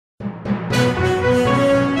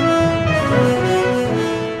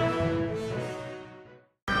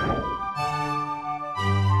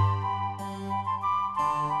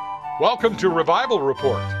Welcome to Revival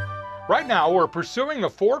Report. Right now, we're pursuing a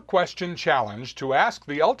 4-question challenge to ask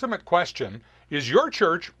the ultimate question: is your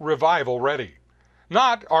church revival ready?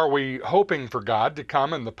 Not, are we hoping for God to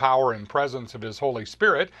come in the power and presence of His Holy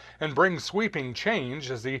Spirit and bring sweeping change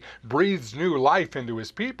as He breathes new life into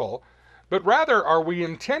His people, but rather, are we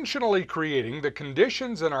intentionally creating the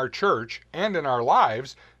conditions in our church and in our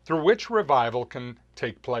lives through which revival can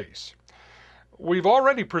take place? We've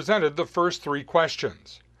already presented the first 3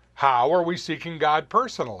 questions. How are we seeking God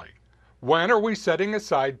personally? When are we setting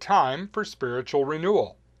aside time for spiritual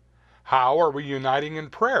renewal? How are we uniting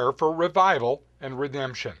in prayer for revival and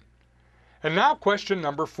redemption? And now question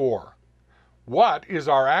number 4. What is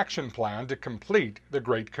our action plan to complete the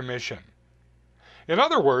Great Commission? In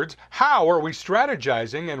other words, how are we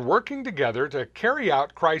strategizing and working together to carry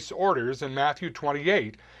out Christ's orders in Matthew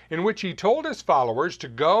 28, in which He told His followers to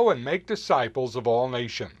go and make disciples of all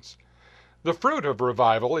nations? The fruit of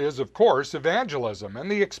revival is, of course, evangelism and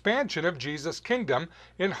the expansion of Jesus' kingdom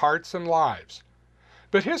in hearts and lives.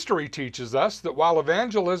 But history teaches us that while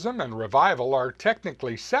evangelism and revival are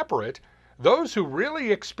technically separate, those who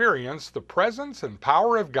really experience the presence and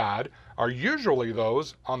power of God are usually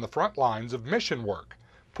those on the front lines of mission work,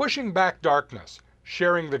 pushing back darkness,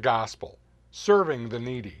 sharing the gospel, serving the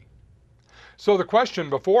needy. So the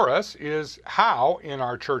question before us is, how in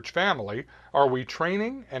our church family are we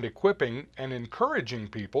training and equipping and encouraging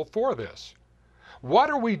people for this?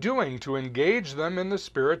 What are we doing to engage them in the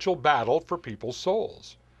spiritual battle for people's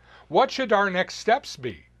souls? What should our next steps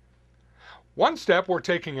be? One step we're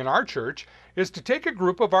taking in our church is to take a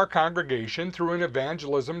group of our congregation through an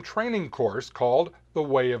evangelism training course called The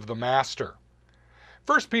Way of the Master.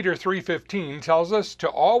 1 Peter 3:15 tells us to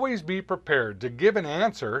always be prepared to give an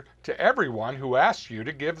answer to everyone who asks you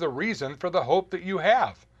to give the reason for the hope that you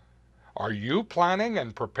have. Are you planning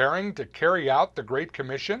and preparing to carry out the Great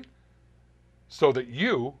Commission so that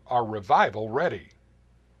you are revival ready?